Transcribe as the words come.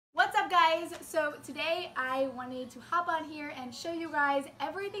guys? So today I wanted to hop on here and show you guys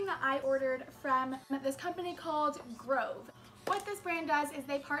everything that I ordered from this company called Grove. What this brand does is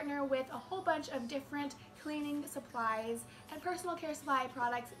they partner with a whole bunch of different cleaning supplies and personal care supply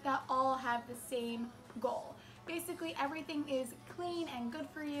products that all have the same goal. Basically everything is clean and good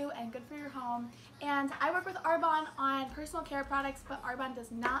for you and good for your home. And I work with Arbonne on personal care products, but Arbonne does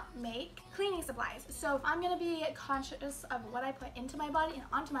not make cleaning supplies. So if I'm going to be conscious of what I put into my body and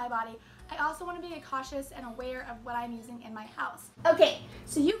onto my body, I also want to be cautious and aware of what I'm using in my house. Okay,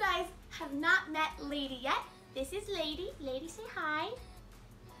 so you guys have not met Lady yet. This is Lady. Lady, say hi.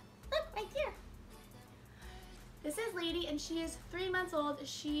 Look, right here. This is Lady, and she is 3 months old.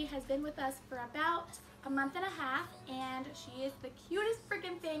 She has been with us for about a month and a half, and she is the cutest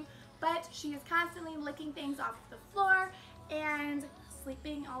freaking thing, but she is constantly licking things off the floor and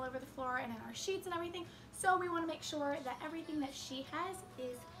sleeping all over the floor and in our sheets and everything. So we want to make sure that everything that she has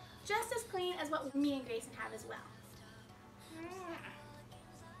is just as clean as what me and Grayson have as well.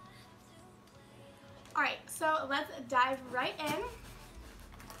 Alright, so let's dive right in.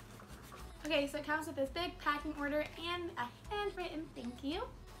 Okay, so it comes with this big packing order and a handwritten thank you.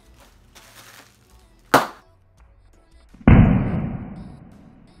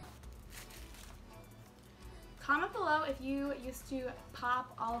 Comment below if you used to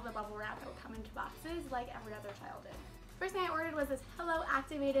pop all of the bubble wrap that would come into boxes like every other child did. First thing I ordered was this Hello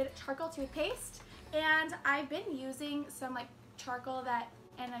Activated Charcoal Toothpaste, and I've been using some like charcoal that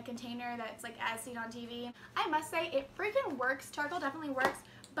in a container that's like as seen on TV. I must say it freaking works. Charcoal definitely works,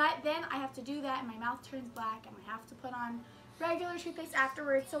 but then I have to do that and my mouth turns black and I have to put on regular toothpaste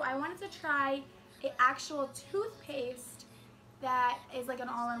afterwards. So I wanted to try an actual toothpaste that is like an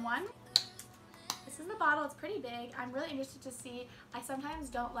all-in-one. This is the bottle. It's pretty big. I'm really interested to see. I sometimes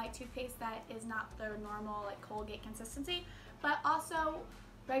don't like toothpaste that is not the normal like Colgate consistency, but also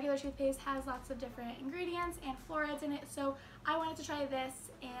regular toothpaste has lots of different ingredients and fluorides in it, so I wanted to try this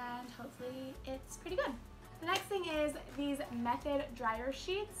and hopefully it's pretty good. The next thing is these Method dryer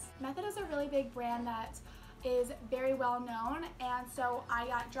sheets. Method is a really big brand that is very well known, and so I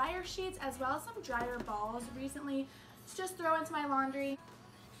got dryer sheets as well as some dryer balls recently to just throw into my laundry.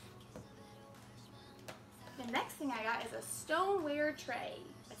 The next thing I got is a stoneware tray,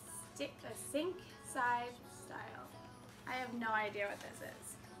 a sink size style. I have no idea what this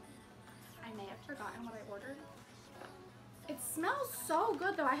is. I may have forgotten what I ordered. It smells so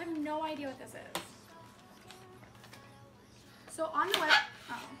good though. I have no idea what this is. So on the web,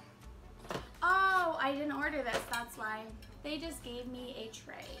 oh, I didn't order this. That's why. They just gave me a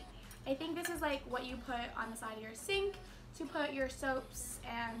tray. I think this is like what you put on the side of your sink to put your soaps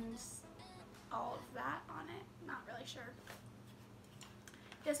and all of that on it. Not really sure.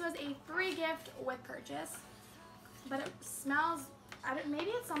 This was a free gift with purchase, but it smells,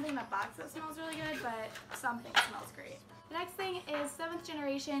 maybe it's something in the box that smells really good, but something smells great. The next thing is 7th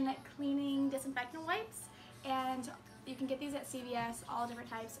generation cleaning disinfectant wipes, and you can get these at CVS, all different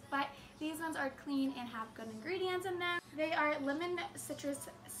types, but these ones are clean and have good ingredients in them. They are lemon citrus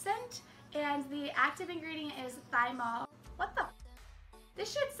scent, and the active ingredient is thymol. What the?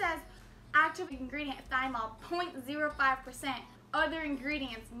 This shit says active ingredient thymol 0.05%. Other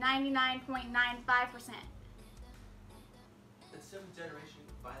ingredients 99.95%. It's 7th generation, you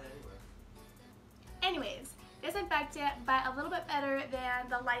can buy that anywhere. Anyways, disinfectant, but a little bit better than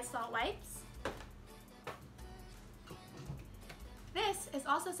the Lysol wipes. This is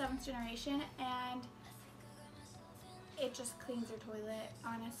also 7th generation, and it just cleans your toilet,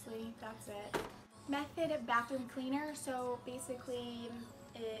 honestly, that's it. Method bathroom cleaner, so basically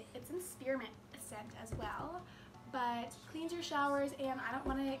it's in spearmint scent as well, but cleans your showers, and I don't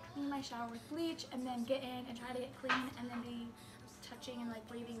want to clean my shower with bleach and then get in and try to get clean and then be touching and like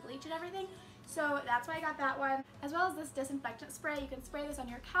breathing bleach and everything. So that's why I got that one, as well as this disinfectant spray. You can spray this on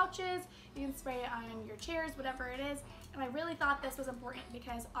your couches, you can spray it on your chairs, whatever it is. And I really thought this was important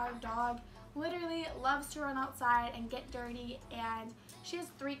because our dog literally loves to run outside and get dirty, and she has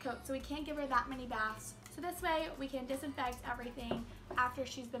 3 coats, so we can't give her that many baths. So this way we can disinfect everything after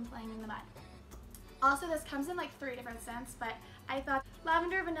she's been playing in the mud. Also, this comes in like 3 different scents, but I thought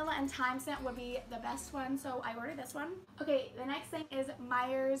lavender, vanilla, and thyme scent would be the best one, so I ordered this one. Okay, the next thing is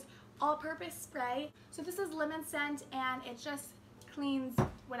Meyer's all-purpose spray. So this is lemon scent, and it just cleans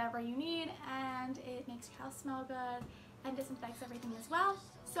whatever you need, and it makes your house smell good and disinfects everything as well.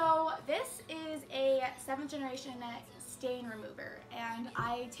 So this is a 7th generation stain remover, and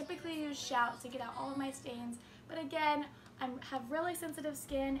I typically use Shout to get out all of my stains, but again, I have really sensitive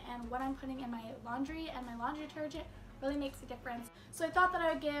skin, and what I'm putting in my laundry and my laundry detergent really makes a difference. So I thought that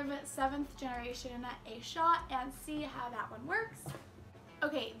I would give 7th generation a shot and see how that one works.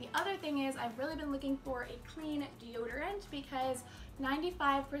 Okay, the other thing is I've really been looking for a clean deodorant because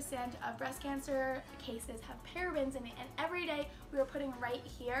 95% of breast cancer cases have parabens in it, and every day we were putting right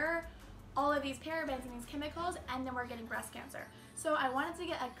here all of these parabens and these chemicals, and then we're getting breast cancer. So I wanted to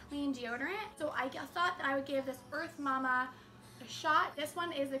get a clean deodorant, so I thought that I would give this Earth Mama a shot. This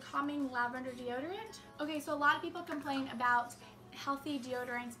one is the Calming Lavender Deodorant. Okay, so a lot of people complain about healthy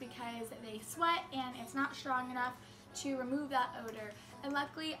deodorants because they sweat and it's not strong enough to remove that odor. And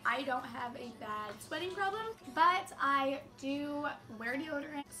luckily I don't have a bad sweating problem, but I do wear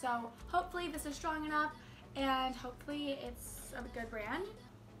deodorant, so hopefully this is strong enough and hopefully it's a good brand.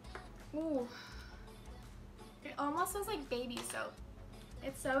 Ooh, it almost smells like baby soap.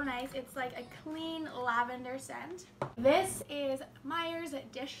 It's so nice. It's like a clean lavender scent. This is Meyer's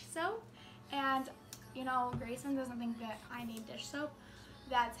dish soap, and you know, Grayson doesn't think that I need dish soap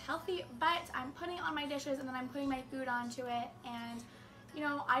that's healthy, but I'm putting it on my dishes and then I'm putting my food onto it, and you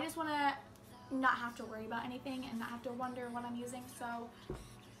know, I just want to not have to worry about anything and not have to wonder what I'm using. So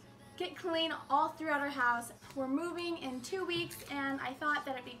get clean all throughout our house. We're moving in 2 weeks, and I thought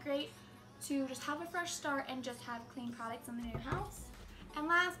that it'd be great to just have a fresh start and just have clean products in the new house. And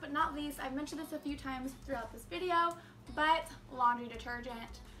last but not least, I've mentioned this a few times throughout this video, but laundry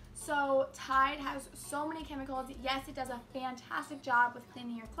detergent. So Tide has so many chemicals. Yes, it does a fantastic job with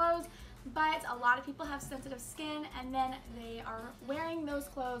cleaning your clothes, but a lot of people have sensitive skin, and then they are wearing those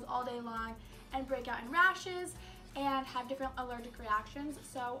clothes all day long and break out in rashes and have different allergic reactions.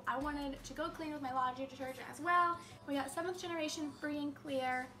 So I wanted to go clean with my laundry detergent as well. We got 7th generation free and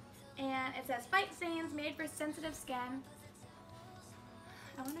clear, and it says fight stains, made for sensitive skin.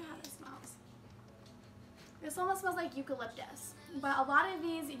 I wonder how this smells. This almost smells like eucalyptus, but a lot of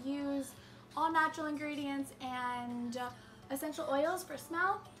these use all natural ingredients and essential oils for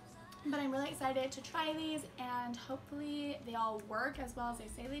smell. But I'm really excited to try these, and hopefully they all work as well as they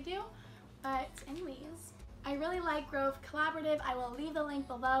say they do. But anyways, I really like Grove Collabrative. I will leave the link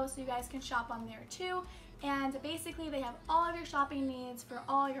below so you guys can shop on there too. And basically they have all of your shopping needs for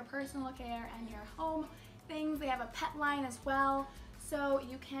all your personal care and your home things. They have a pet line as well, so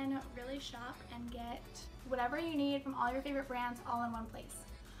you can really shop and get whatever you need from all your favorite brands all in one place.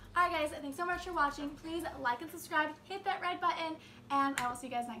 Alright guys, thanks so much for watching. Please like and subscribe, hit that red button, and I will see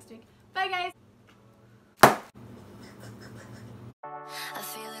you guys next week. Bye guys!